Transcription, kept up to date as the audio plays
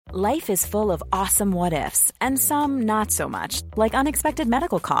Life is full of awesome what-ifs, and some not so much, like unexpected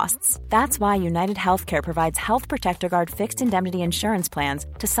medical costs. That's why United Healthcare provides Health Protector Guard fixed indemnity insurance plans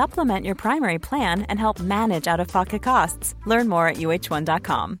to supplement your primary plan and help manage out-of-pocket costs. Learn more at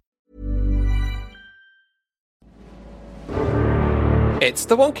uh1.com. It's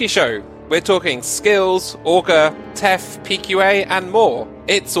The Wonky Show. We're talking skills, Augar, TEF, PQA, and more.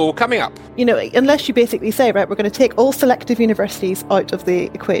 It's all coming up. You know, unless you basically say, right, we're going to take all selective universities out of the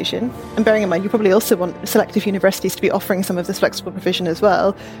equation, and bearing in mind you probably also want selective universities to be offering some of this flexible provision as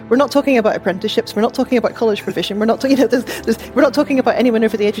well. We're not talking about apprenticeships. We're not talking about college provision. We're not, we're not talking about anyone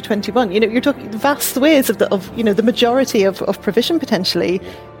over the age of 21. You know, you're talking vast swathes of the majority of provision potentially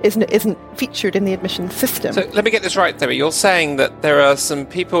isn't featured in the admissions system. So let me get this right, Debbie. You're saying that there are some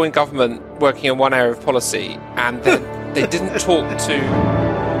people in government working in one area of policy, and they didn't talk to.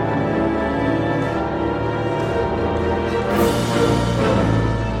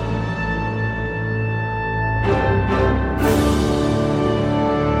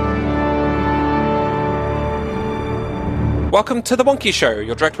 Welcome to The Wonky Show,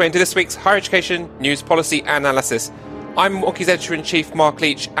 your direct way into this week's higher education, news, policy and analysis. I'm Wonky's editor-in-chief, Mark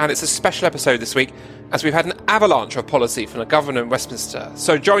Leach, and it's a special episode this week as we've had an avalanche of policy from the governor in Westminster.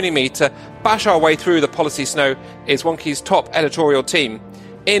 So joining me to bash our way through the policy snow is Wonky's top editorial team.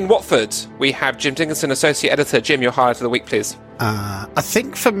 In Watford, we have Jim Dickinson, Associate Editor. Jim, your highlight of the week, please. I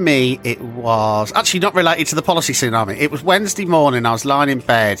think for me it was actually not related to the policy tsunami. It was Wednesday morning. I was lying in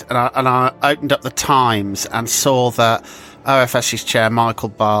bed and I opened up the Times and saw that OFS's chair Michael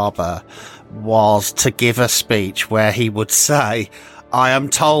Barber was to give a speech where he would say, I am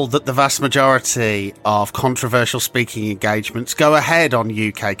told that the vast majority of controversial speaking engagements go ahead on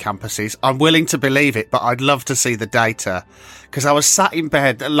UK campuses. I'm willing to believe it, but I'd love to see the data. Because I was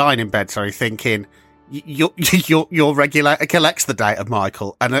lying in bed, thinking, your regulator collects the data,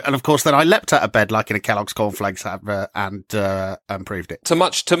 Michael. And of course, then I leapt out of bed like in a Kellogg's cornflakes and proved it. To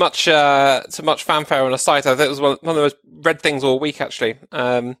much fanfare on a site. I think it was one of the most read things all week, actually.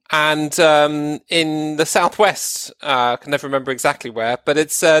 And in the southwest, I can never remember exactly where, but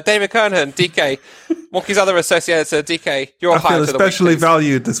it's David Kernhan, DK, Wonky's other associate editor. DK, you're highlight of the week. Especially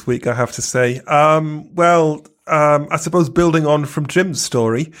valued this week, I have to say. I suppose building on from Jim's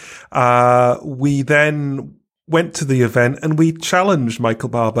story, we then went to the event and we challenged Michael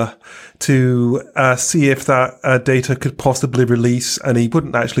Barber to see if that data could possibly release, and he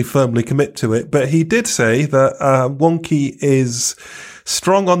wouldn't actually firmly commit to it. But he did say that Wonky is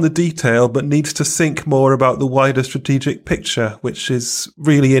strong on the detail but needs to think more about the wider strategic picture, which is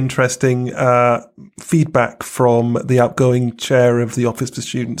really interesting feedback from the outgoing chair of the Office for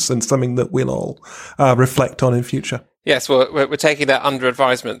Students and something that we'll all reflect on in future. Yes, well, we're taking that under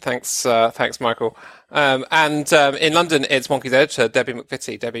advisement. Thanks, Michael. And in London, it's Wonky's editor, Debbie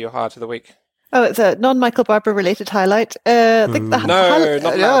McVitie. Debbie, your highlight of the week. Oh, it's a non-Michael Barber related highlight. The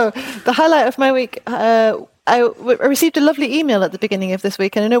highlight of my week. I received a lovely email at the beginning of this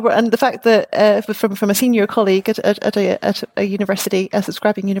week, and the fact that from a senior colleague at a university, a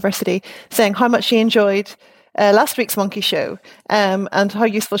subscribing university, saying how much she enjoyed last week's Wonky Show and how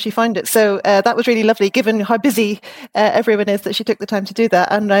useful she found it. So that was really lovely, given how busy everyone is, that she took the time to do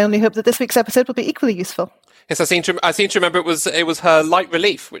that. And I only hope that this week's episode will be equally useful. Yes, I seem to remember it was her light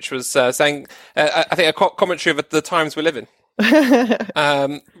relief, which was saying, I think, a commentary of the times we live in.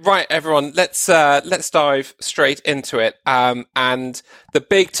 Right, everyone, let's dive straight into it. And the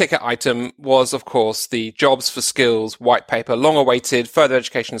big ticket item was, of course, the Jobs for Skills white paper, long-awaited further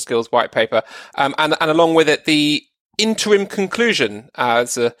education skills white paper, and along with it, the interim conclusion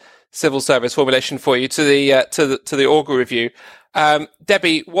as a civil service formulation for you to the Augar review.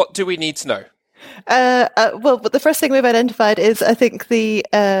 Debbie, what do we need to know? Well, the first thing we've identified is, I think, the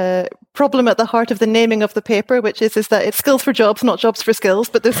problem at the heart of the naming of the paper, which is that it's skills for jobs, not jobs for skills.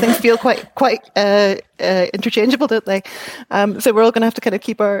 But those things feel quite interchangeable, don't they? So we're all going to have to kind of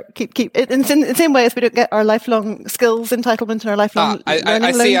keep it in the same way as we don't get our lifelong skills entitlement and our lifelong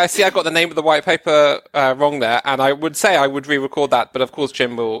learning. I see. I got the name of the white paper wrong there, and I would say I would re-record that, but of course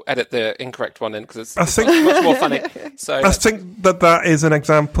Jim will edit the incorrect one in because it's much more funny. So I think that is an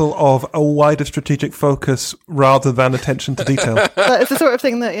example of a wider strategic focus rather than attention to detail. That is the sort of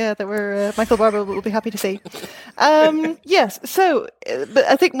thing that we're Michael Barber will be happy to see. Yes. So, but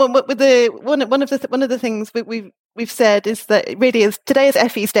I think one of the things we've said is that it really is today is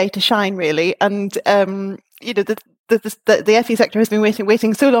Effie's day to shine, really, and the the FE sector has been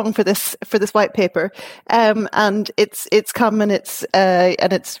waiting so long for this white paper, and it's come, and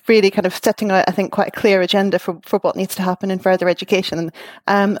it's really kind of setting out, I think, quite a clear agenda for what needs to happen in further education,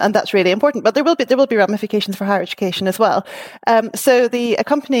 and that's really important. But there will be ramifications for higher education as well. So the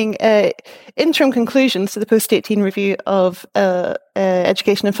accompanying interim conclusions to the post-18 review of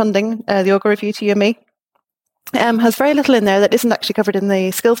education and funding, the Augar review to UME, has very little in there that isn't actually covered in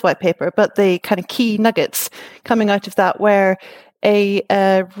the skills white paper, but the kind of key nuggets coming out of that were a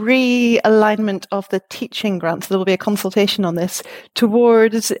realignment of the teaching grants. There will be a consultation on this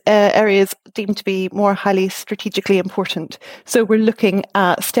towards areas deemed to be more highly strategically important. So we're looking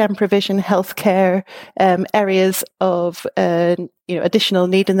at STEM provision, healthcare, areas of additional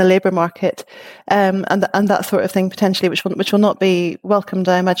need in the labour market, and that sort of thing potentially, which will not be welcomed,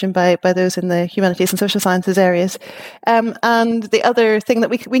 I imagine, by those in the humanities and social sciences areas. And the other thing that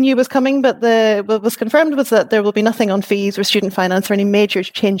we knew was coming, but was confirmed, was that there will be nothing on fees or student finance or any major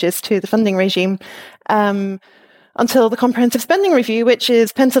changes to the funding regime until the comprehensive spending review, which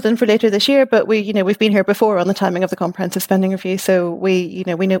is penciled in for later this year. But we've been here before on the timing of the comprehensive spending review, so we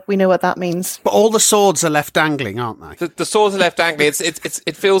know what that means. But all the swords are left dangling, aren't they? The swords are left dangling.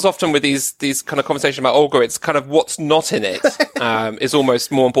 It feels often with these kind of conversations about Augar, it's kind of what's not in it is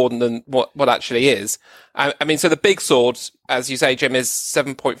almost more important than what actually is. I mean, so the big sword, as you say, Jim, is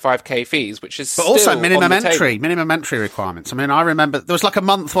 7.5k fees, which is but still also minimum on the entry requirements. I mean, I remember there was like a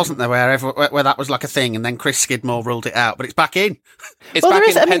month, wasn't there, where that was like a thing, and then Chris Skidmore ruled it out, but it's back in. It's back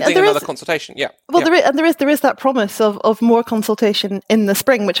in pending another consultation. Yeah. Well, there is that promise of more consultation in the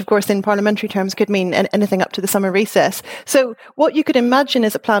spring, which of course in parliamentary terms could mean anything up to the summer recess. So what you could imagine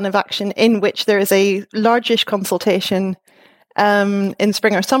is a plan of action in which there is a largish consultation in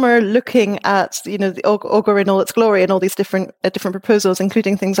spring or summer, looking at the Augar in all its glory and all these different proposals,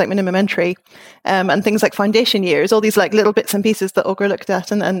 including things like minimum entry and things like foundation years, all these like little bits and pieces that Augar looked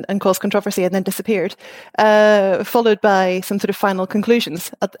at and caused controversy and then disappeared, followed by some sort of final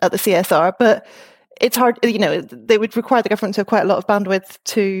conclusions at the CSR. But it's hard, they would require the government to have quite a lot of bandwidth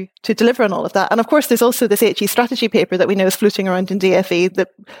to deliver on all of that. And of course, there's also this HE strategy paper that we know is floating around in DFE that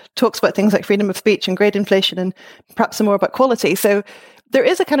talks about things like freedom of speech and grade inflation and perhaps some more about quality. So there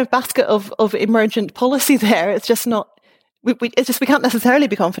is a kind of basket of emergent policy there. It's just not, we can't necessarily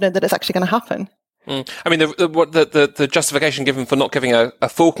be confident that it's actually going to happen. I mean, the justification given for not giving a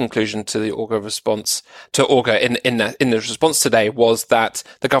full conclusion to the Augar response to Augar in the response today was that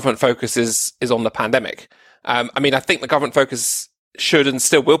the government focus is on the pandemic. I mean, I think the government focus should and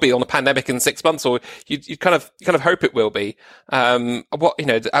still will be on the pandemic in 6 months, or you kind of hope it will be.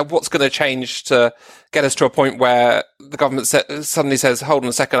 What's going to change to get us to a point where the government suddenly says, hold on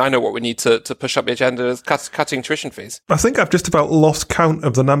a second, I know what we need to push up the agenda is cutting tuition fees. I think I've just about lost count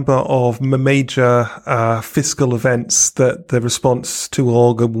of the number of major fiscal events that the response to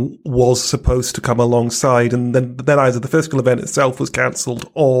Augar was supposed to come alongside, and then either the fiscal event itself was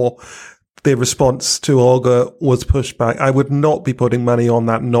cancelled or the response to Augar was pushed back. I would not be putting money on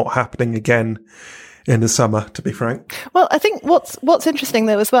that not happening again in the summer, to be frank. Well, I think what's interesting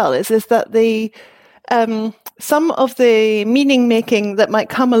though as well is that the some of the meaning making that might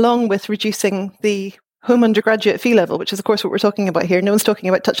come along with reducing the home undergraduate fee level, which is of course what we're talking about here. No one's talking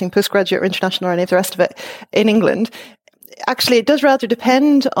about touching postgraduate or international or any of the rest of it in England. Actually, it does rather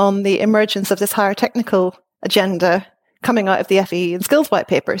depend on the emergence of this higher technical agenda coming out of the FE and skills white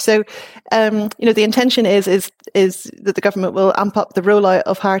paper. So, the intention is that the government will amp up the rollout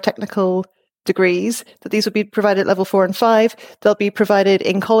of higher technical degrees, that these will be provided at level 4 and 5. They'll be provided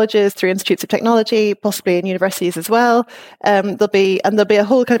in colleges through institutes of technology, possibly in universities as well. There'll be a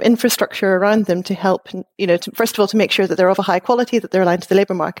whole kind of infrastructure around them to help, first of all, to make sure that they're of a high quality, that they're aligned to the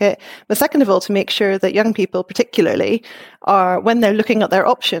labour market. But second of all, to make sure that young people particularly are, when they're looking at their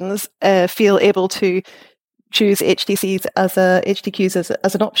options, feel able to choose HTQs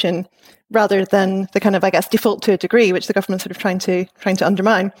as an option, rather than the kind of, I guess, default to a degree, which the government's sort of trying to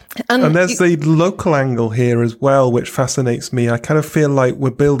undermine. And there's the local angle here as well, which fascinates me. I kind of feel like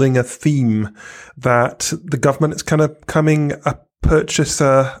we're building a theme that the government is kind of becoming a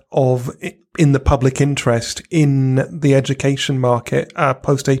purchaser of in the public interest in the education market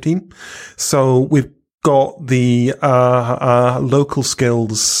post-18. So we've got the local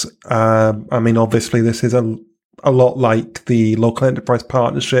skills. I mean, obviously, this is a lot like the local enterprise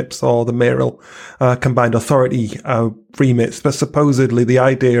partnerships or the mayoral combined authority remits, but supposedly the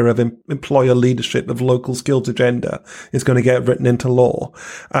idea of employer leadership of local skills agenda is going to get written into law.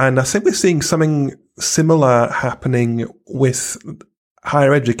 And I think we're seeing something similar happening with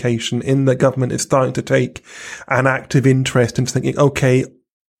higher education, in that government is starting to take an active interest in thinking, okay,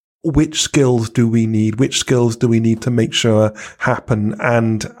 which skills do we need? Which skills do we need to make sure happen?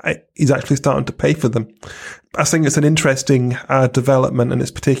 And he's actually starting to pay for them. I think it's an interesting development, and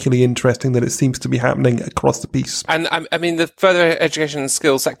it's particularly interesting that it seems to be happening across the piece. And I mean, the further education and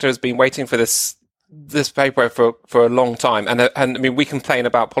skills sector has been waiting for this paper for a long time. And I mean, we complain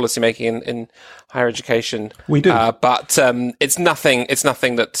about policymaking in higher education. We do. But it's nothing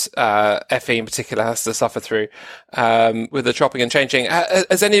that FE in particular has to suffer through with the chopping and changing.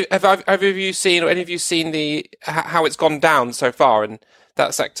 Have any of you seen how it's gone down so far in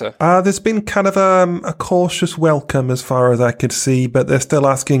that sector? There's been kind of a cautious welcome as far as I could see, but they're still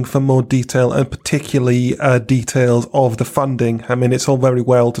asking for more detail, and particularly details of the funding. I mean, it's all very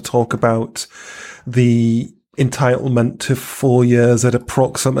well to talk about the entitlement to 4 years at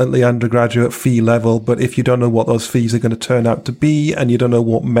approximately undergraduate fee level, but if you don't know what those fees are going to turn out to be, and you don't know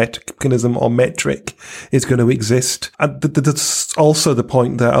what mechanism or metric is going to exist, and there's also the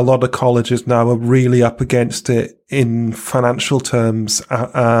point that a lot of colleges now are really up against it in financial terms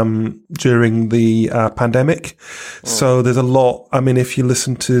during the pandemic. So there's a lot. I mean, if you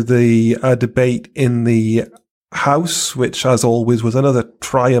listen to the debate in the House, which as always was another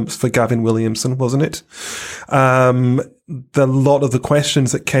triumph for Gavin Williamson, wasn't it? The lot of the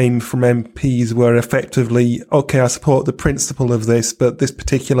questions that came from MPs were effectively, okay, I support the principle of this, but this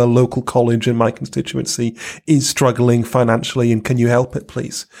particular local college in my constituency is struggling financially, and can you help it,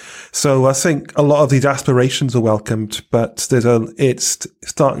 please? So I think a lot of these aspirations are welcomed, but it's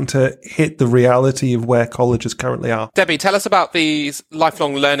starting to hit the reality of where colleges currently are. Debbie, tell us about these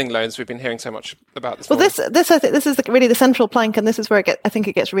lifelong learning loans we've been hearing so much about this morning. This I think this is really the central plank, and this is where I think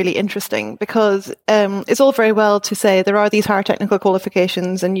it gets really interesting, because it's all very well to say there are these higher technical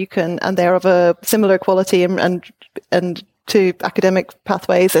qualifications, and they're of a similar quality and to academic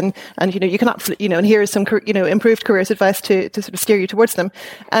pathways, and you can absolutely, and here is some improved careers advice to sort of steer you towards them.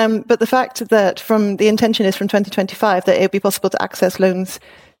 But the fact that the intention is from 2025 that it would be possible to access loans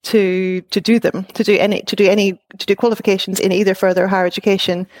to do qualifications in either further or higher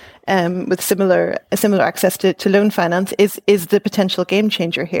education with similar access to loan finance is the potential game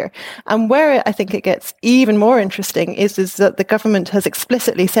changer here. And where I think it gets even more interesting is that the government has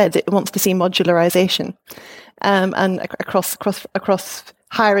explicitly said it wants to see modularization and across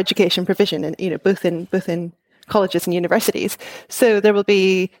higher education provision, and both in colleges and universities. So there will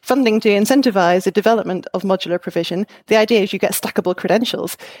be funding to incentivize the development of modular provision. The idea is you get stackable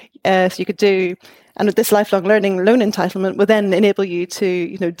credentials. So you could do, and with this lifelong learning loan entitlement will then enable you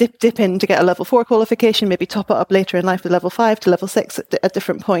to, dip in to get a level 4 qualification, maybe top it up later in life with level 5 to level 6 at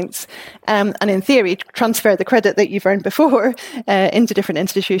different points. And in theory, transfer the credit that you've earned before into different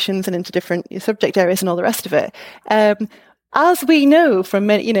institutions and into different subject areas and all the rest of it. As we know from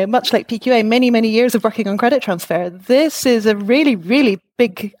many, much like PQA, many years of working on credit transfer, this is a really, really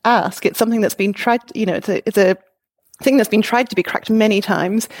big ask. It's something that's been tried, it's a thing that's been tried to be cracked many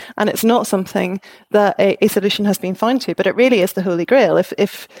times, and it's not something that a solution has been found to, but it really is the holy grail.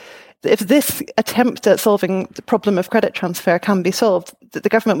 If this attempt at solving the problem of credit transfer can be solved, the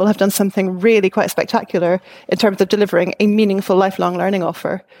government will have done something really quite spectacular in terms of delivering a meaningful lifelong learning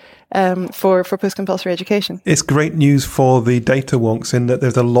offer for post-compulsory education. It's great news for the data wonks in that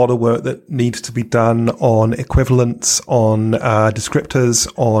there's a lot of work that needs to be done on equivalence, on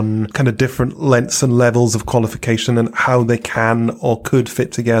descriptors, on kind of different lengths and levels of qualification and how they can or could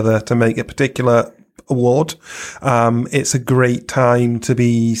fit together to make a particular award. It's a great time to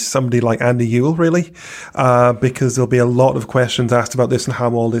be somebody like Andy Ewell, really, because there'll be a lot of questions asked about this and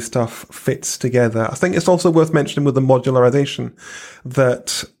how all this stuff fits together. I think it's also worth mentioning with the modularization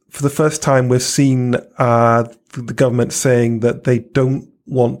that for the first time we've seen the government saying that they don't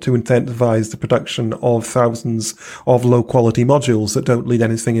want to incentivize the production of thousands of low quality modules that don't lead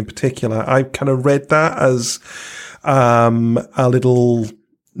anything in particular. I kind of read that as a little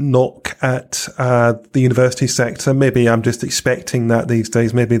knock at the university sector. Maybe I'm just expecting that these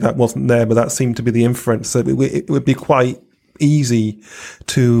days. Maybe that wasn't there, but that seemed to be the inference. So it would be quite easy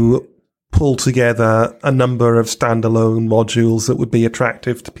to pull together a number of standalone modules that would be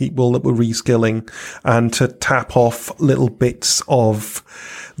attractive to people that were reskilling, and to tap off little bits of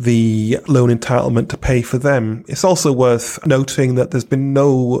the loan entitlement to pay for them. It's also worth noting that there's been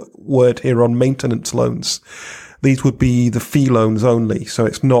no word here on maintenance loans. These would be the fee loans only. So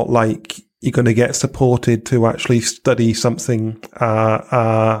it's not like you're going to get supported to actually study something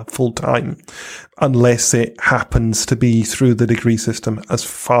full time. unless it happens to be through the degree system, as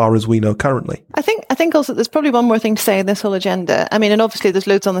far as we know currently. I think also there's probably one more thing to say in this whole agenda. I mean, and obviously there's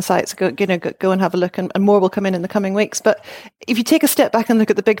loads on the site, so go and have a look, and more will come in the coming weeks. But if you take a step back and look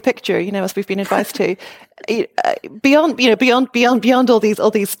at the big picture, as we've been advised to, beyond all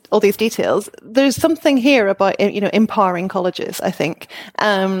these details, there's something here about empowering colleges, I think,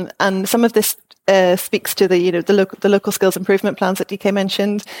 and some of this speaks to the local skills improvement plans that DK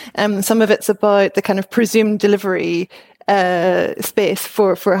mentioned. Some of it's about the kind of presumed delivery space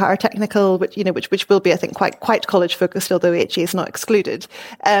for higher technical, which will be, I think, quite college focused, although HE is not excluded.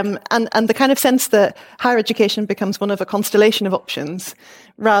 And the kind of sense that higher education becomes one of a constellation of options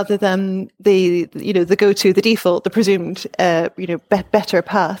rather than the go-to, the default, the presumed better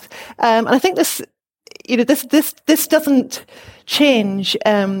path. And I think this doesn't change,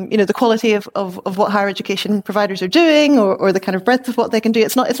 the quality of what higher education providers are doing or the kind of breadth of what they can do.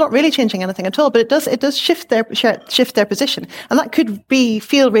 It's not really changing anything at all, but it does shift their position. And that could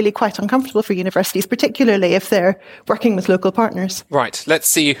feel really quite uncomfortable for universities, particularly if they're working with local partners. Right. Let's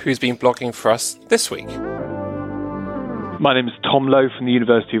see who's been blogging for us this week. My name is Tom Lowe from the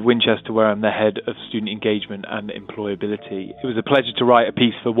University of Winchester, where I'm the head of student engagement and employability. It was a pleasure to write a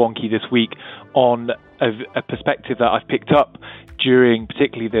piece for Wonky this week on a perspective that I've picked up during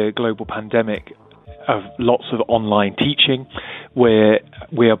particularly the global pandemic of lots of online teaching, where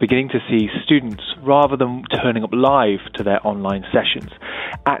we are beginning to see students, rather than turning up live to their online sessions,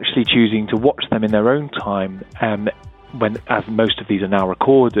 actually choosing to watch them in their own time, as most of these are now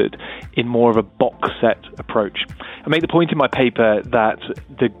recorded, in more of a box set approach. I make the point in my paper that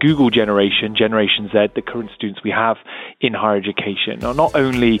the Google Generation Z, the current students we have in higher education, are not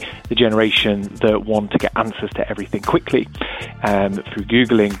only the generation that want to get answers to everything quickly through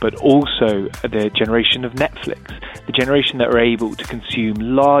Googling, but also the generation of Netflix, the generation that are able to consume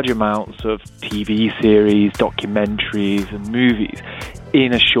large amounts of TV series, documentaries and movies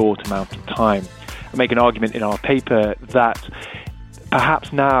in a short amount of time. I make an argument in our paper that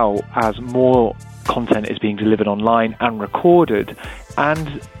perhaps now, as more content is being delivered online and recorded,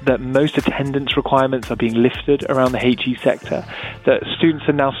 and that most attendance requirements are being lifted around the HE sector, that students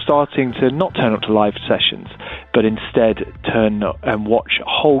are now starting to not turn up to live sessions, but instead turn and watch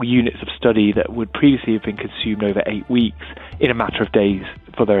whole units of study that would previously have been consumed over 8 weeks in a matter of days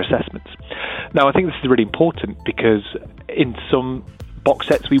for their assessments. Now, I think this is really important because in some box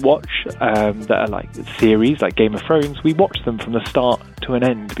sets we watch that are like series, like Game of Thrones, we watch them from the start to an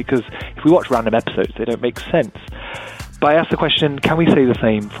end, because if we watch random episodes, they don't make sense. But I ask the question, can we say the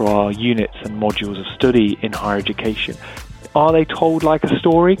same for our units and modules of study in higher education? Are they told like a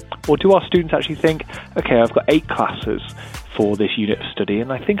story? Or do our students actually think, okay, I've got 8 classes for this unit of study,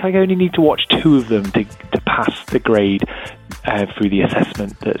 and I think I only need to watch 2 of them to pass the grade through the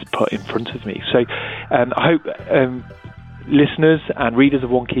assessment that's put in front of me. So I hope listeners and readers of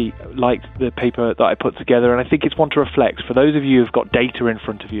Wonky liked the paper that I put together, and I think it's one to reflect. For those of you who've got data in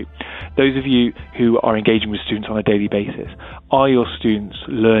front of you, those of you who are engaging with students on a daily basis, are your students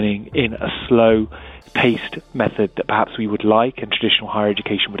learning in a slow-paced method that perhaps we would like and traditional higher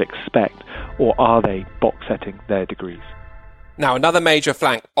education would expect, or are they box-setting their degrees? Now, another major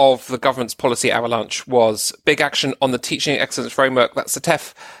flank of the government's policy avalanche was big action on the Teaching Excellence Framework. That's the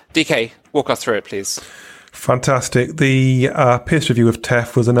TEF. DK, walk us through it, please. Fantastic. The peer review of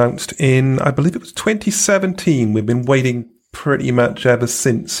TEF was announced in, I believe it was 2017. We've been waiting pretty much ever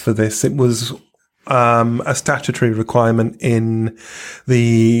since for this. It was a statutory requirement in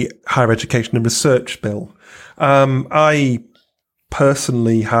the Higher Education and Research Bill. I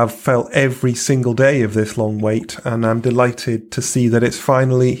personally have felt every single day of this long wait, and I'm delighted to see that it's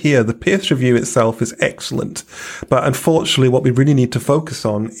finally here. The peer review itself is excellent, but unfortunately what we really need to focus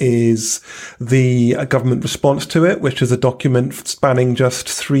on is the government response to it, which is a document spanning just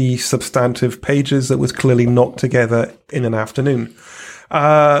 3 substantive pages that was clearly knocked together in an afternoon.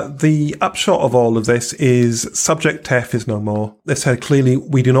 The upshot of all of this is subject TEF is no more. They said clearly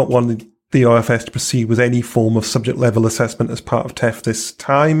we do not want the OFS to proceed with any form of subject level assessment as part of TEF this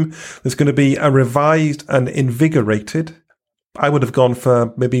time. There's going to be a revised and invigorated. I would have gone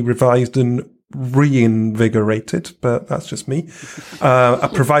for maybe revised and reinvigorated, but that's just me. A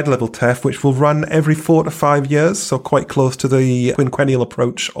provider level TEF, which will run every 4 to 5 years, so quite close to the quinquennial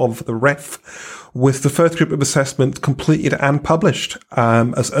approach of the REF, with the first group of assessments completed and published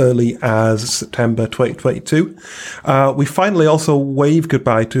as early as September 2022. We finally also wave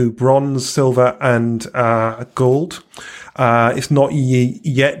goodbye to bronze, silver and gold. It's not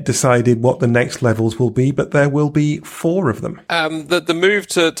yet decided what the next levels will be, but there will be 4 of them. The move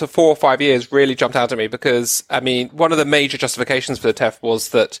to 4 or 5 years really jumped out at me because, I mean, one of the major justifications for the TEF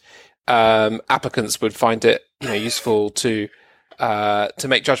was that applicants would find it useful to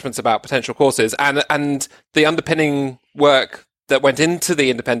make judgments about potential courses, and the underpinning work that went into the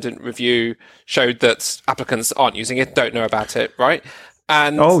independent review showed that applicants aren't using it, don't know about it, right?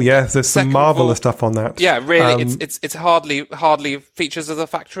 And there's some marvelous stuff on that. Yeah, really, it's hardly features as a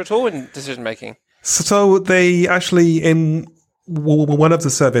factor at all in decision making. So they actually, in one of the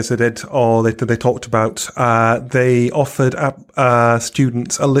surveys they did, or they talked about, they offered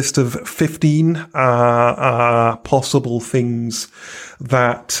students a list of 15 possible things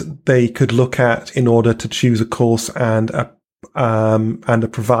that they could look at in order to choose a course and a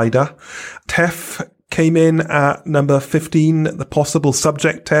provider. TEF came in at number 15. The possible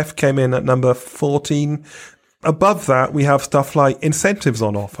subject TEF came in at number 14. Above that, we have stuff like incentives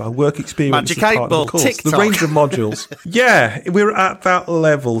on offer, work experience as part of the course, TikTok. the range of modules. Yeah, we're at that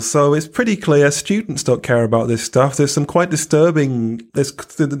level, so it's pretty clear students don't care about this stuff. There's some quite disturbing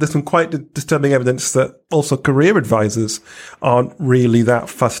evidence that also career advisors aren't really that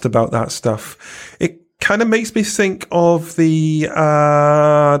fussed about that stuff. It kind of makes me think of the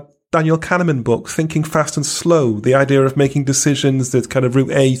Daniel Kahneman book, Thinking Fast and Slow, the idea of making decisions. There's kind of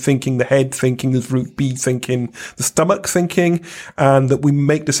route A thinking, the head thinking, there's route B thinking, the stomach thinking, and that we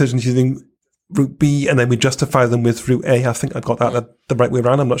make decisions using route B and then we justify them with route A. I think I got that the right way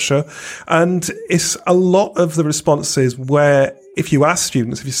around, I'm not sure. And it's a lot of the responses where if you ask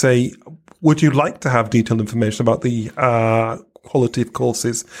students, if you say, would you like to have detailed information about the quality of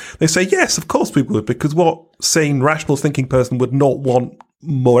courses? They say, yes, of course we would, because what sane, rational thinking person would not want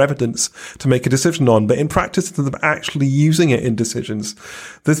more evidence to make a decision on, but in practice, instead of actually using it in decisions,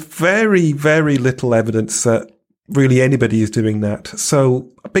 there's very, very little evidence that really anybody is doing that. So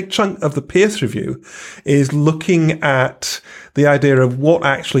a big chunk of the Pierce review is looking at the idea of what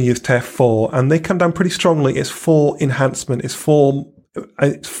actually is TEF for, and they come down pretty strongly. It's for enhancement. It's for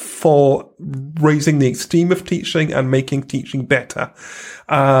raising the esteem of teaching and making teaching better.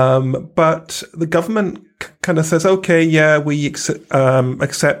 But the government kind of says, okay, yeah, we accept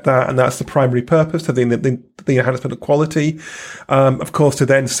that, and that's the primary purpose, to the enhancement of quality. Of course, to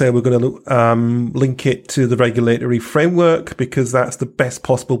then say we're going to link it to the regulatory framework, because that's the best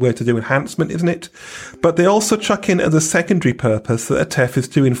possible way to do enhancement, isn't it? But they also chuck in as a secondary purpose that a TEF is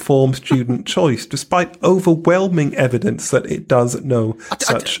to inform student choice, despite overwhelming evidence that it does no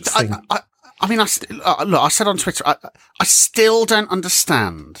such thing. I mean, look, I said on Twitter, I still don't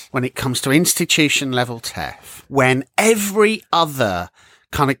understand when it comes to institution level TEF, when every other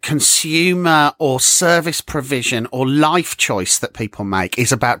kind of consumer or service provision or life choice that people make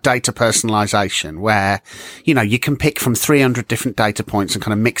is about data personalization, where, you can pick from 300 different data points and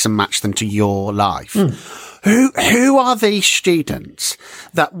kind of mix and match them to your life. Who are these students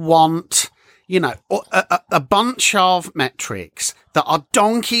that want, a bunch of metrics that are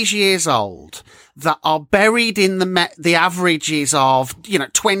donkey's years old, that are buried in the averages of,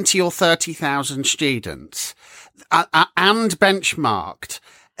 20 or 30,000 students, and benchmarked?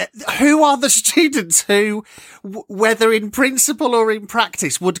 Who are the students who, whether in principle or in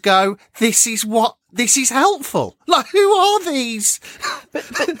practice, would go, this is helpful? Like, who are these?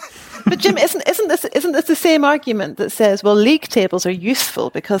 But Jim, isn't this the same argument that says, well, league tables are useful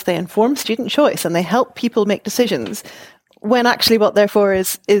because they inform student choice and they help people make decisions, when actually what they're for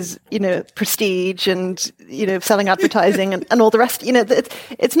is prestige and selling advertising and all the rest.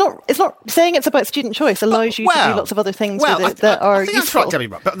 It's not saying it's about student choice allows you to do lots of other things with it that are useful. That's right, Debbie.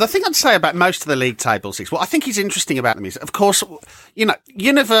 But the thing I'd say about most of the league tables is, what I think is interesting about them is, of course,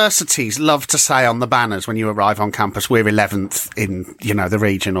 universities love to say on the banners when you arrive on campus, we're 11th in the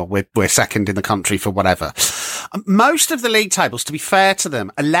region, or we're second in the country for whatever. Most of the league tables, to be fair to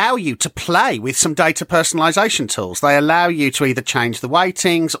them, allow you to play with some data personalization tools. They allow you to either change the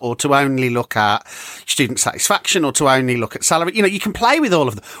weightings, or to only look at student satisfaction, or to only look at salary. You can play with all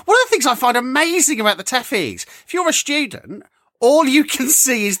of them. One of the things I find amazing about the TEF is, if you're a student, all you can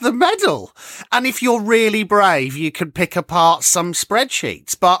see is the medal. And if you're really brave, you can pick apart some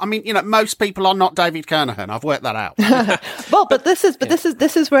spreadsheets. But I mean, most people are not David Kernahan. I've worked that out. Well,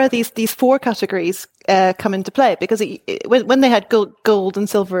 this is where these four categories come into play, because when they had gold and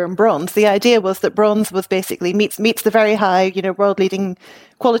silver and bronze, the idea was that bronze was basically meets the very high, world leading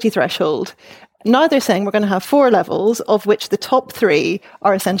quality threshold. Now they're saying we're going to have four levels, of which the top three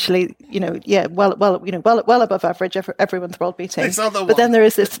are essentially, well above average, everyone's world beating. But then there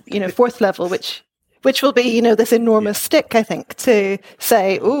is this, fourth level, which will be, this enormous stick, I think, to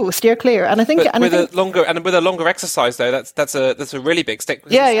say, ooh, steer clear. And I think, with a longer exercise though, that's a really big stick.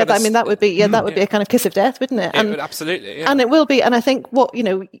 Yeah. That would be a kind of kiss of death, wouldn't it? It would absolutely. Yeah. And it will be. And I think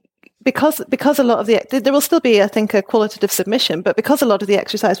because a lot of there will still be, I think, a qualitative submission, but because a lot of the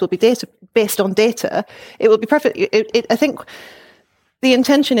exercise will be based on data, it will be perfect. I think the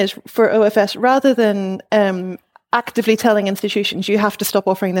intention is for OFS, rather than actively telling institutions you have to stop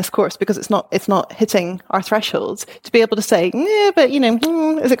offering this course because it's not hitting our thresholds, to be able to say, yeah, but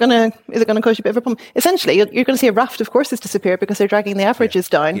is it going to cause you a bit of a problem? Essentially, you're going to see a raft of courses disappear because they're dragging the averages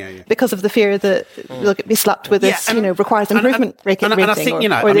down because of the fear that they'll be slapped with this, requires improvement rating. And I think,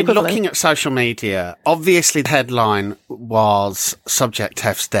 looking at social media, obviously the headline was subject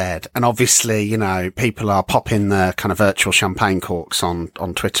TEF's dead, and obviously, people are popping their kind of virtual champagne corks on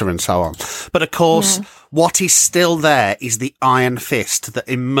Twitter and so on. But of course, what is still there is the iron fist that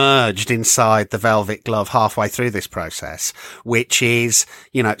emerged inside the velvet glove halfway through this process, which is,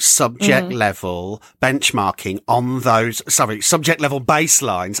 subject level benchmarking on those, subject level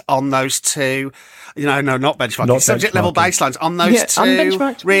baselines on those two, not benchmarking, subject level baselines on those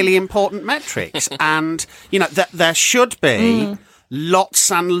two really important metrics. And, there should be lots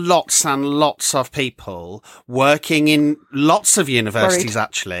and lots and lots of people working in lots of universities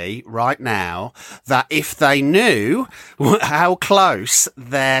actually right now that if they knew how close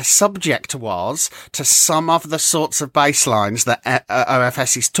their subject was to some of the sorts of baselines that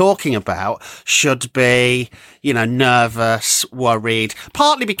OFS is talking about, should be, nervous, worried,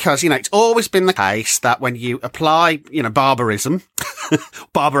 partly because, it's always been the case that when you apply, barbarism,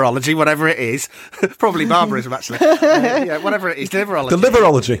 barbarology, whatever it is, probably barbarism actually, whatever it is,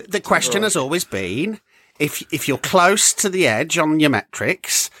 Deliverology. The question has always been, if you're close to the edge on your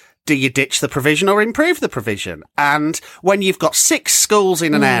metrics, do you ditch the provision or improve the provision? And when you've got 6 schools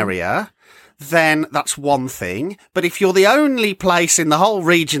in an area, then that's one thing. But if you're the only place in the whole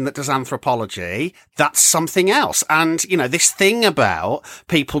region that does anthropology, that's something else. And, this thing about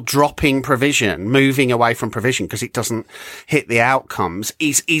people dropping provision, moving away from provision because it doesn't hit the outcomes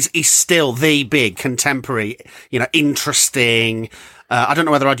is still the big contemporary, interesting, I don't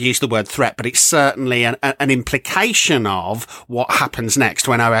know whether I'd use the word threat, but it's certainly an implication of what happens next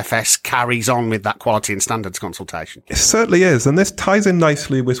when OFS carries on with that quality and standards consultation. It certainly is. And this ties in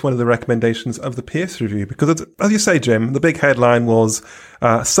nicely with one of the recommendations of the Pierce review, because as you say, Jim, the big headline was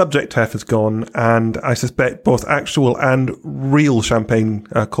subject TEF is gone, and I suspect both actual and real champagne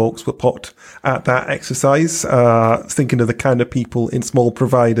corks were popped at that exercise, thinking of the kind of people in small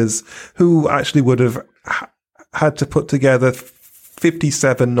providers who actually would have had to put together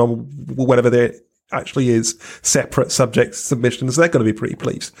 57 or whatever there actually is separate subject submissions. They're going to be pretty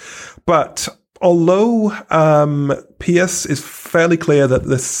pleased. But although Pierce is fairly clear that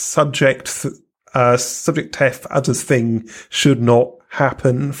the subject TEF as a thing should not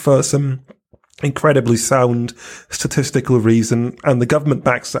happen for some incredibly sound statistical reason, and the government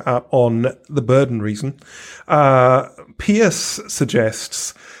backs it up on the burden reason, Pierce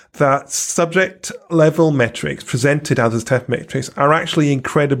suggests that subject level metrics presented as TEF metrics are actually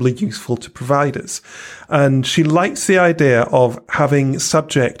incredibly useful to providers. And she likes the idea of having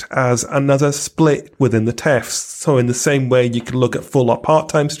subject as another split within the TEFs. So in the same way you can look at full or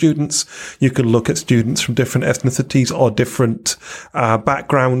part-time students, you can look at students from different ethnicities or different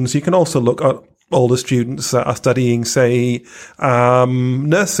backgrounds. You can also look at all the students that are studying, say,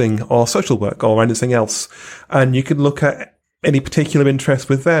 nursing or social work or anything else. And you can look at any particular interest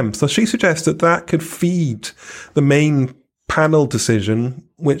with them. So she suggests that could feed the main panel decision,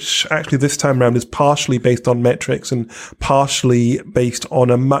 which actually this time around is partially based on metrics and partially based on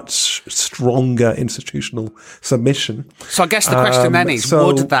a much stronger institutional submission. So I guess the question then is,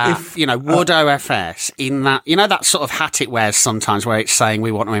 would OFS in that, that sort of hat it wears sometimes where it's saying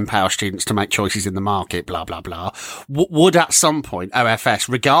we want to empower students to make choices in the market, blah, blah, blah. Would at some point OFS,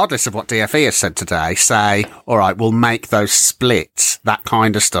 regardless of what DFE has said today, say, all right, we'll make those splits, that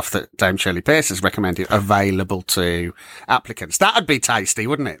kind of stuff that Dame Shirley Pearce has recommended, available to applicants? That would be tasty,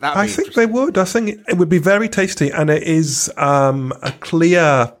 wouldn't it? I think they would. I think it would be very tasty, and it is a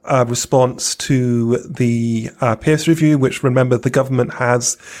clear response to the Pierce review, which, remember, the government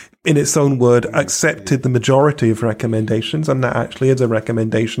has, in its own word, accepted the majority of recommendations, and that actually is a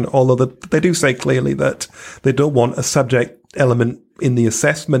recommendation, although they do say clearly that they don't want a subject element in the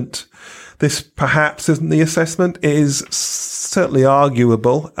assessment. This perhaps isn't the assessment. It is certainly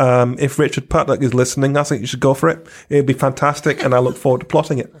arguable. If Richard Putlock is listening, I think you should go for it. It'd be fantastic, and I look forward to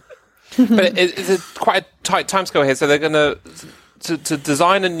plotting it. But it's quite a tight timescale here, so they're going to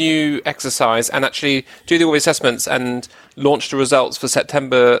design a new exercise and actually do the assessments and launch the results for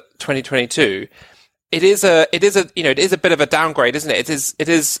September 2022. It is a bit of a downgrade, isn't it? It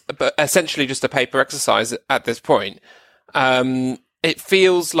is essentially just a paper exercise at this point. It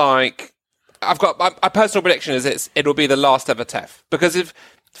feels like my personal prediction is it'll be the last ever TEF, because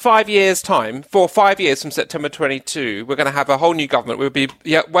 5 years' time, for 5 years from September 22, we're going to have a whole new government. We'll be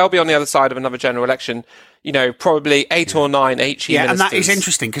well be on the other side of another general election. Probably 8 or 9 HE ministers. And that is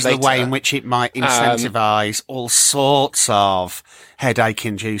interesting because the way in which it might incentivise all sorts of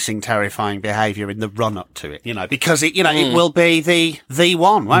headache-inducing, terrifying behaviour in the run-up to it. Because it will be the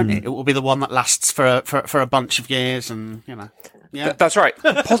one, won't it? It will be the one that lasts for a bunch of years, and Yeah, that's right.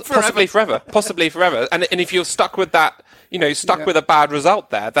 Possibly forever. And if you're stuck with that, with a bad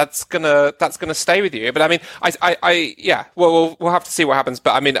result there, that's gonna stay with you. But I mean, we'll have to see what happens.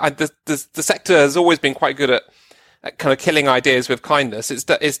 But I mean, the sector has always been quite good at kind of killing ideas with kindness.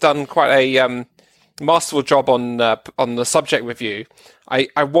 It's done quite a masterful job on the subject review.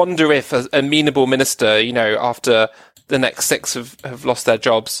 I wonder if an amenable minister, after the next 6 have lost their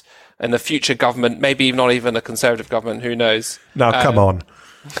jobs, and the future government, maybe not even a Conservative government, who knows? Now, come on.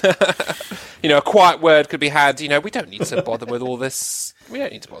 A quiet word could be had. We don't need to bother with all this. We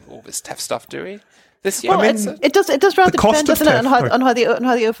don't need to bother with all this TEF stuff, do we? This year, it does rather depend, doesn't it, on how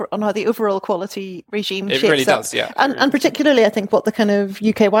the overall quality regime shapes up. It really does, yeah. And particularly, I think, what the kind of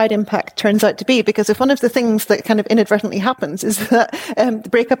UK-wide impact turns out to be, because if one of the things that kind of inadvertently happens is that the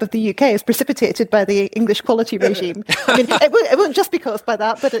breakup of the UK is precipitated by the English quality regime. I mean, it won't just be caused by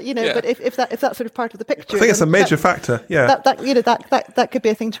that, but but if that's sort of part of the picture, I think it's a major factor. Yeah, that could be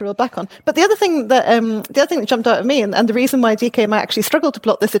a thing to roll back on. But the other thing that jumped out at me, and the reason why DK might actually struggle to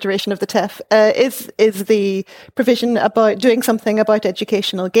plot this iteration of the TEF is the provision about doing something about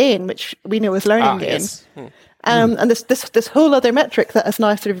educational gain, which we know is learning gain. Yes. And this whole other metric that has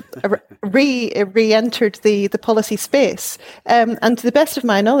now sort of re-entered the policy space. And to the best of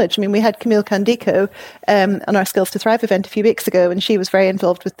my knowledge, I mean, we had Camille Candico on our Skills to Thrive event a few weeks ago, and she was very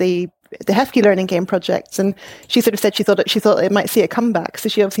involved with the Hefty learning game projects, and she sort of said she thought it might see a comeback. So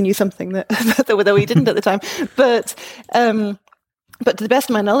she obviously knew something that we didn't at the time, But to the best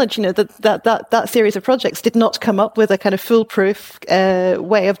of my knowledge, that series of projects did not come up with a kind of foolproof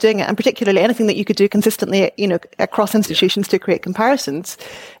way of doing it, and particularly anything that you could do consistently, across institutions to create comparisons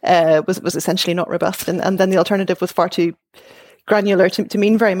was essentially not robust. And then the alternative was far too granular to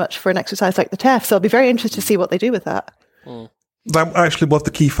mean very much for an exercise like the TEF. So I'll be very interested to see what they do with that. That actually was the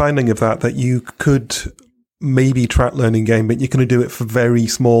key finding of that you could maybe track learning gain, but you can do it for very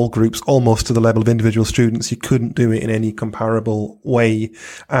small groups, almost to the level of individual students. You couldn't do it in any comparable way.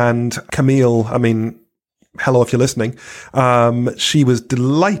 And Camille, I mean, hello if you're listening, she was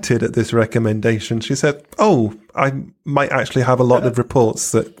delighted at this recommendation. She said, I might actually have a lot of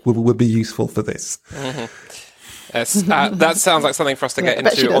reports that would be useful for this. Mm-hmm. Yes, that sounds like something for us to get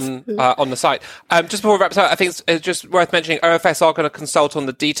into on the site. Just before we wrap up, I think it's just worth mentioning OFS are going to consult on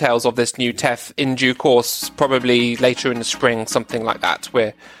the details of this new TEF in due course, probably later in the spring, something like that,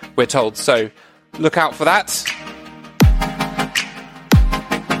 we're told. So look out for that.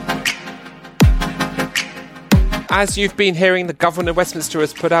 As you've been hearing, the Government of Westminster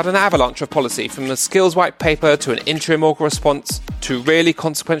has put out an avalanche of policy, from the skills white paper to an interim Augar response to really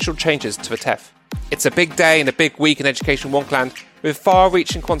consequential changes to the TEF. It's a big day and a big week in education wonderland, with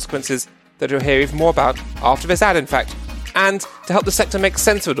far-reaching consequences that you'll hear even more about after this ad, in fact. And to help the sector make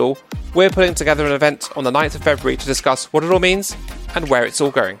sense of it all, we're putting together an event on the 9th of February to discuss what it all means and where it's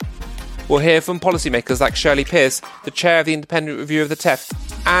all going. We'll hear from policymakers like Shirley Pearce, the chair of the independent review of the TEF,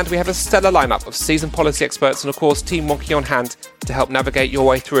 and we have a stellar lineup of seasoned policy experts and, of course, Team Wonky on hand to help navigate your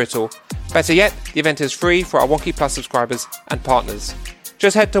way through it all. Better yet, the event is free for our Wonky Plus subscribers and partners.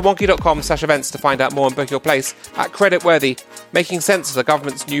 Just head to wonky.com/events to find out more and book your place at Creditworthy, making sense of the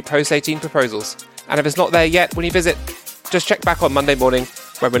government's new post-18 proposals. And if it's not there yet when you visit, just check back on Monday morning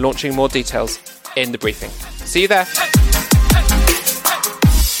when we're launching more details in the briefing. See you there.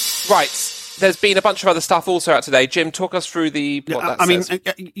 Right. There's been a bunch of other stuff also out today. Jim, talk us through what that says.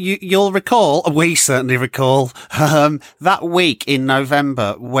 You'll recall, we certainly recall, that week in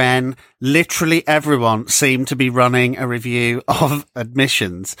November when literally everyone seemed to be running a review of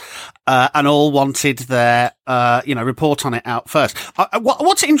admissions, and all wanted their, report on it out first.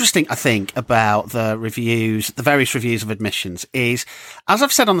 What's interesting, I think, about the various reviews of admissions is, as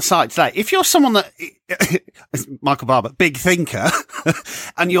I've said on the site today, if you're someone that, Michael Barber, big thinker,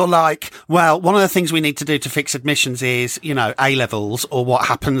 and you're like, well, one of the things we need to do to fix admissions is, A levels, or what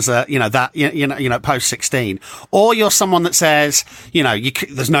happens post 16, or you're someone that says,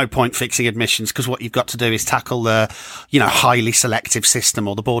 there's no point fixing admissions because what you've got to do is tackle the, highly selective system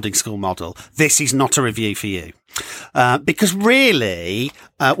or the boarding school model. This is not a review for you. Because really,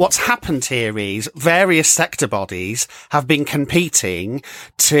 what's happened here is various sector bodies have been competing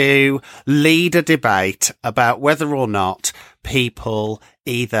to lead a debate about whether or not people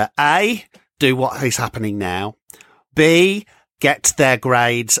either A, do what is happening now, B, get their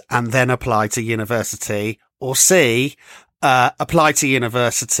grades and then apply to university, or C, apply to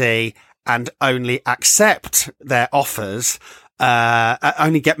university and only accept their offers,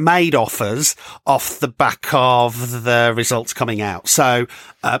 only get made offers off the back of the results coming out. So,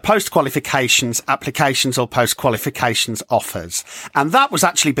 post-qualifications applications or post-qualifications offers. And that was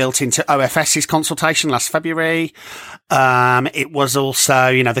actually built into OFS's consultation last February. It was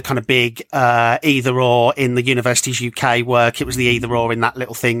also, the kind of big, either or in the Universities UK work. It was the either or in that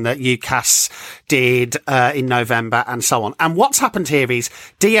little thing that UCAS did, in November and so on. And what's happened here is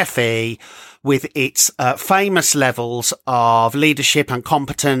DFE, with its famous levels of leadership and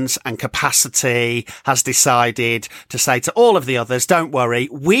competence and capacity, has decided to say to all of the others, don't worry,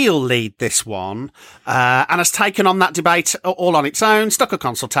 we'll lead this one, and has taken on that debate all on its own, stuck a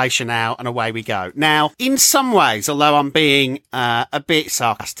consultation out, and away we go. Now, in some ways, although I'm being a bit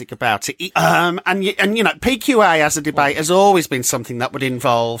sarcastic about it, PQA as a debate has always been something that would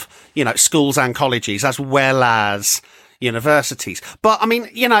involve, schools and colleges as well as universities. But I mean,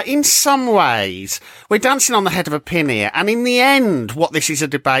 in some ways, we're dancing on the head of a pin here. And in the end, what this is a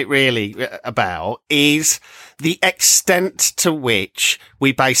debate really about is the extent to which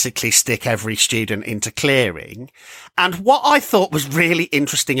we basically stick every student into clearing. And what I thought was really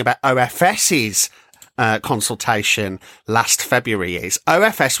interesting about OFS's consultation last February is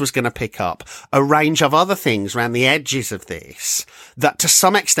OFS was going to pick up a range of other things around the edges of this that to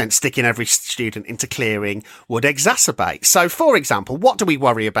some extent sticking every student into clearing would exacerbate. So, for example, what do we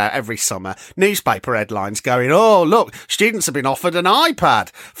worry about every summer? Newspaper headlines going, oh, look, students have been offered an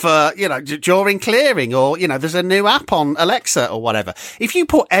iPad for, during clearing, or, there's a new app on Alexa or whatever. If you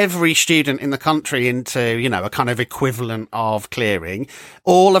put every student in the country into, a kind of equivalent of clearing,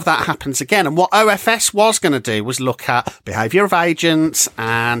 all of that happens again. And what OFS was going to do was look at behaviour of agents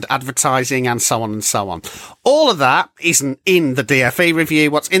and advertising and so on and so on. All of that isn't in the DFE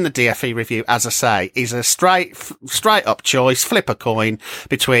review. What's in the DFE review, as I say, is a straight up choice, flip a coin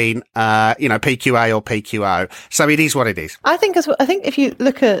between, PQA or PQO. So it is what it is. I think if you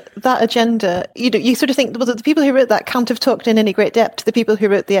look at that agenda, you sort of think, well, the people who wrote that can't have talked in any great depth to the people who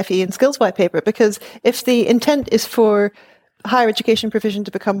wrote the FE and Skills White Paper, because if the intent is for higher education provision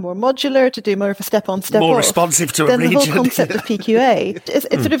to become more modular, to do more of a step-on, step-off, more responsive to a region. Then the whole concept of PQA,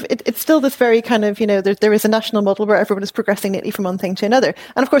 it's still this very kind of, there is a national model where everyone is progressing neatly from one thing to another.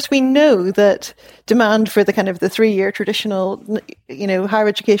 And of course, we know that demand for the kind of the 3-year traditional, higher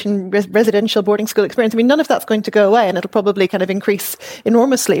education residential boarding school experience, none of that's going to go away, and it'll probably kind of increase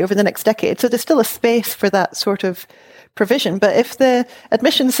enormously over the next decade. So there's still a space for that sort of provision. But if the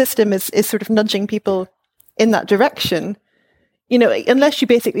admission system is sort of nudging people in that direction, unless you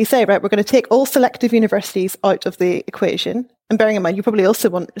basically say, right, we're going to take all selective universities out of the equation, and bearing in mind, you probably also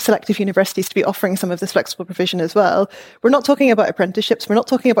want selective universities to be offering some of this flexible provision as well. We're not talking about apprenticeships. We're not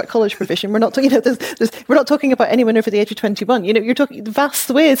talking about college provision. We're not talking, we're not talking about anyone over the age of 21. You're talking vast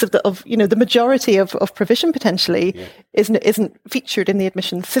swathes of the majority of provision potentially isn't featured in the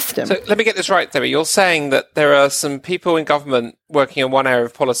admission system. So let me get this right, Debbie. You're saying that there are some people in government working on one area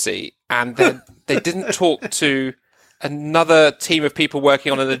of policy, and they didn't talk to another team of people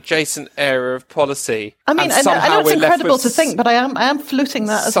working on an adjacent area of policy. I know it's incredible to think, but I am floating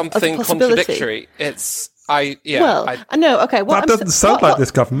that as something as a possibility. Contradictory. I know. Okay, that doesn't sound like this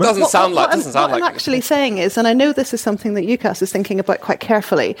government. What I'm actually saying is, and I know this is something that UCAS is thinking about quite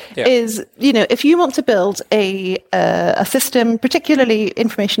carefully, is if you want to build a system, particularly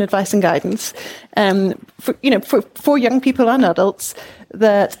information, advice, and guidance, for young people and adults,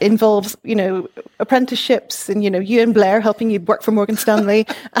 that involves, apprenticeships and, you and Blair helping you work for Morgan Stanley.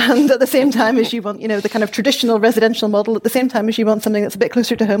 And at the same time as you want, the kind of traditional residential model, at the same time as you want something that's a bit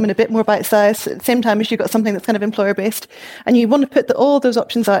closer to home and a bit more bite-sized, at the same time as you've got something that's kind of employer-based, and you want to put all those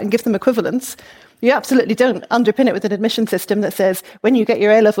options out and give them equivalence, you absolutely don't underpin it with an admission system that says, when you get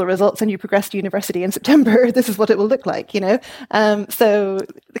your A-level results and you progress to university in September, this is what it will look like, So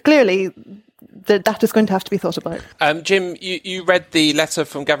clearly, that is going to have to be thought about. Jim, you read the letter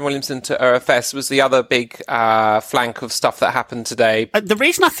from Gavin Williamson to OFS, was the other big flank of stuff that happened today. The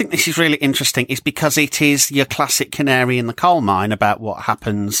reason I think this is really interesting is because it is your classic canary in the coal mine about what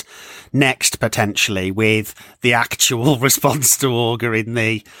happens next, potentially, with the actual response to Augar in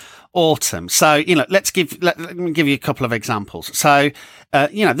the autumn. So, let me give you a couple of examples. So,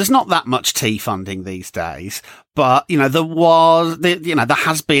 there's not that much TEF funding these days, But, there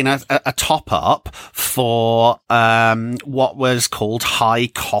has been a top up for, what was called high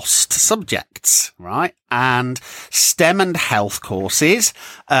cost subjects, right? And STEM and health courses,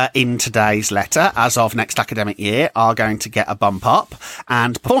 in today's letter, as of next academic year, are going to get a bump up,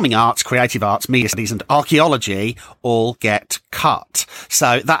 and performing arts, creative arts, media studies and archaeology all get cut.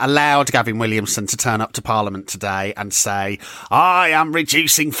 So that allowed Gavin Williamson to turn up to Parliament today and say, I am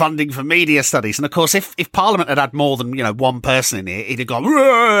reducing funding for media studies. And of course, if Parliament had more than, one person in it, he'd have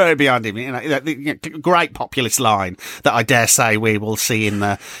gone behind him. Great populist line that I dare say we will see in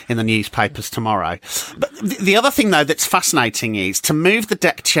the newspapers tomorrow. But the other thing, though, that's fascinating is to move the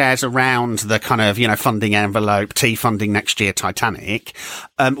deck chairs around the kind of, funding envelope, T funding next year Titanic.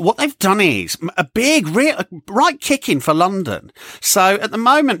 What they've done is a big, right kick in for London. So at the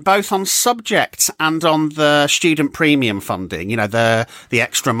moment, both on subjects and on the student premium funding, the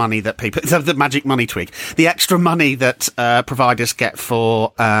extra money that people, the magic money twig, the extra money that providers get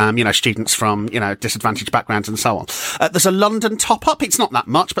for, students from, disadvantaged backgrounds and so on. There's a London top up. It's not that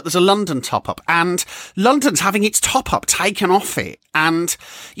much, but there's a London top up, and London's having its top up taken off it. And,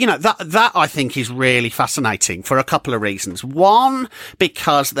 that I think is really fascinating for a couple of reasons. One,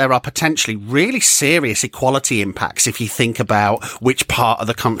 because there are potentially really serious equality impacts if you think about which part of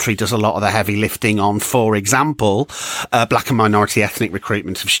the country does a lot of the heavy lifting on, for example, black and minority ethnic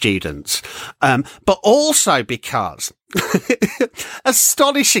recruitment of students. But also because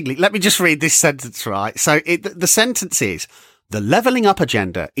astonishingly, let me just read this sentence, right? So the sentence is, the levelling up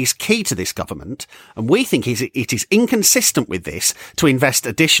agenda is key to this government, and we think it is inconsistent with this to invest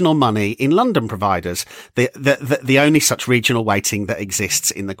additional money in London providers, the only such regional weighting that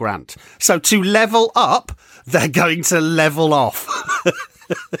exists in the grant. So to level up, they're going to level off.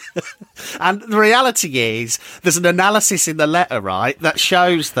 And the reality is, there's an analysis in the letter, right, that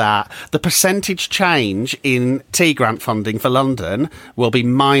shows that the percentage change in T grant funding for London will be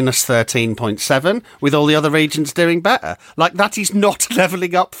minus 13.7, with all the other regions doing better. Like, that is not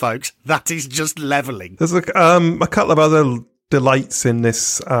levelling up, folks. That is just levelling. There's a couple of other delights in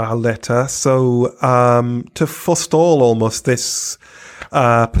this letter. So to forestall almost this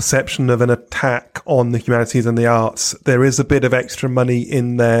perception of an attack on the humanities and the arts, there is a bit of extra money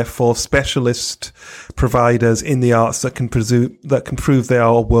in there for specialist providers in the arts that can prove they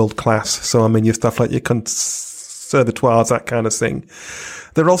are world class. So your stuff like your conservatoires, that kind of thing.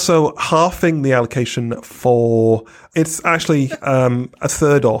 They're also halving the allocation for, it's actually a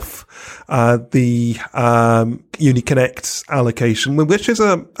third off the UniConnect allocation, which is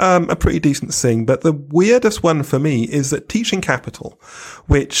a pretty decent thing. But the weirdest one for me is that teaching capital,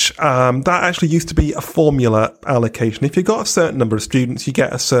 which that actually used to be a formula allocation. If you've got a certain number of students, you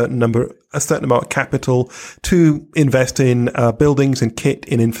get a certain amount of capital to invest in buildings and kit,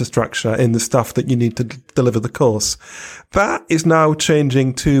 in infrastructure, in the stuff that you need to deliver the course. That is now changing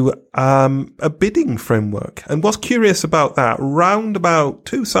to a bidding framework. And what's curious about that, round about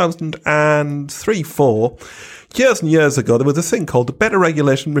 2003-4, years and years ago, there was a thing called the Better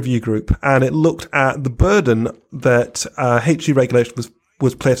Regulation Review Group, and it looked at the burden that HE regulation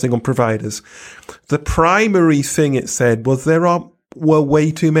was placing on providers. The primary thing it said was were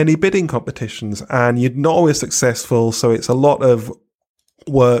way too many bidding competitions, and you're not always successful, so it's a lot of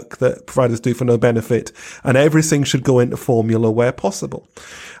work that providers do for no benefit, and everything should go into formula where possible.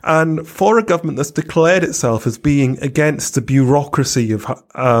 And for a government that's declared itself as being against the bureaucracy of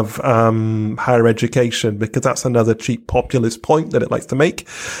higher education, because that's another cheap populist point that it likes to make,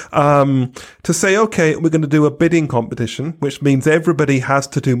 to say, okay, we're going to do a bidding competition, which means everybody has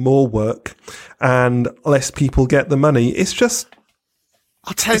to do more work and less people get the money. It's just,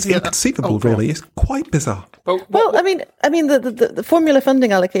 I'll tell it's inconceivable, really. It's quite bizarre. Well, I mean, the formula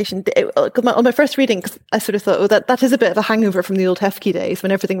funding allocation, on my first reading, cause I sort of thought, that is a bit of a hangover from the old Hefke days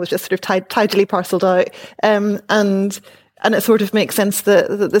when everything was just sort of tidily parcelled out. And it sort of makes sense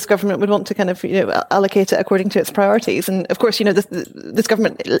that this government would want to kind of, allocate it according to its priorities. And of course, this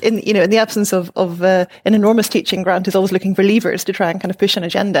government, in the absence of an enormous teaching grant, is always looking for levers to try and kind of push an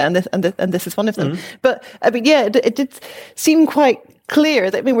agenda. And this is one of them. Mm-hmm. But I mean, yeah, it did seem quite clear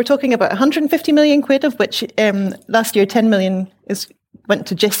that, we're talking about 150 million quid, of which last year 10 million went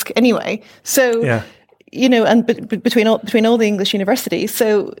to JISC anyway. So, yeah. And between all the English universities,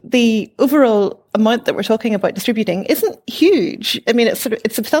 so the overall amount that we're talking about distributing isn't huge. I mean, it's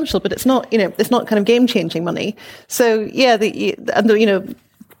substantial, but it's not, it's not kind of game changing money. So yeah,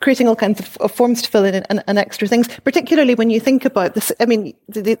 creating all kinds of forms to fill in and extra things, particularly when you think about this. I mean,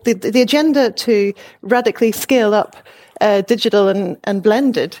 the agenda to radically scale up digital and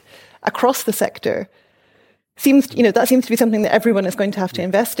blended across the sector seems to be something that everyone is going to have to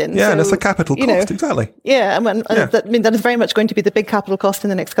invest in. Yeah, and it's a capital cost, exactly. Yeah, that is very much going to be the big capital cost in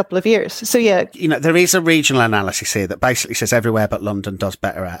the next couple of years. So yeah, there is a regional analysis here that basically says everywhere but London does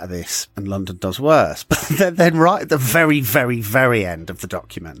better out of this, and London does worse. But then right at the very, very, very end of the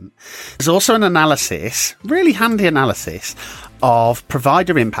document, there's also an analysis, really handy analysis, of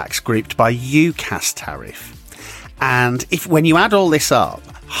provider impacts grouped by UCAS tariff. And when you add all this up,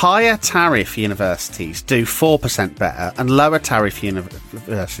 higher tariff universities do 4% better and lower tariff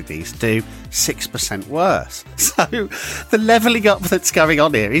universities do 6% worse. So the levelling up that's going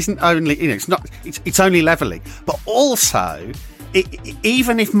on here isn't only, it's only levelling, but also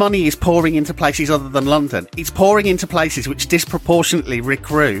even if money is pouring into places other than London, it's pouring into places which disproportionately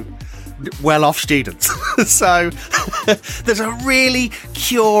recruit well-off students. So there's a really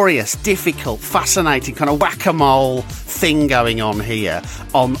curious, difficult, fascinating kind of whack-a-mole thing going on here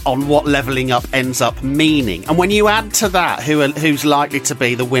on what levelling up ends up meaning. And when you add to that who's likely to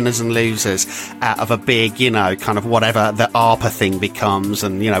be the winners and losers out of a big, kind of whatever the ARPA thing becomes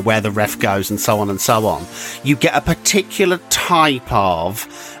and, where the ref goes and so on, you get a particular type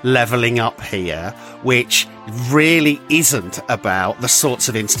of levelling up here, which really isn't about the sorts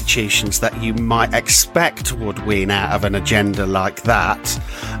of institutions that you might expect would win out of an agenda like that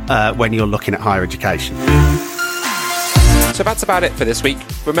when you're looking at higher education. So that's about it for this week.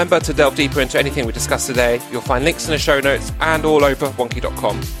 Remember to delve deeper into anything we discussed today. You'll find links in the show notes and all over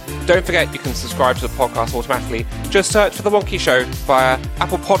wonky.com. Don't forget you can subscribe to the podcast automatically. Just search for The Wonky Show via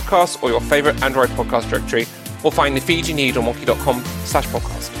Apple Podcasts or your favourite Android podcast directory, or find the feed you need on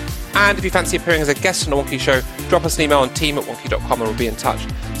wonky.com/podcast. And if you fancy appearing as a guest on The Wonky Show, drop us an email on team@wonky.com and we'll be in touch.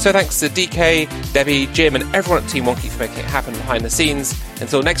 So thanks to DK, Debbie, Jim and everyone at Team Wonky for making it happen behind the scenes.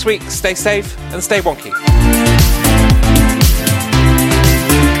 Until next week, stay safe and stay wonky.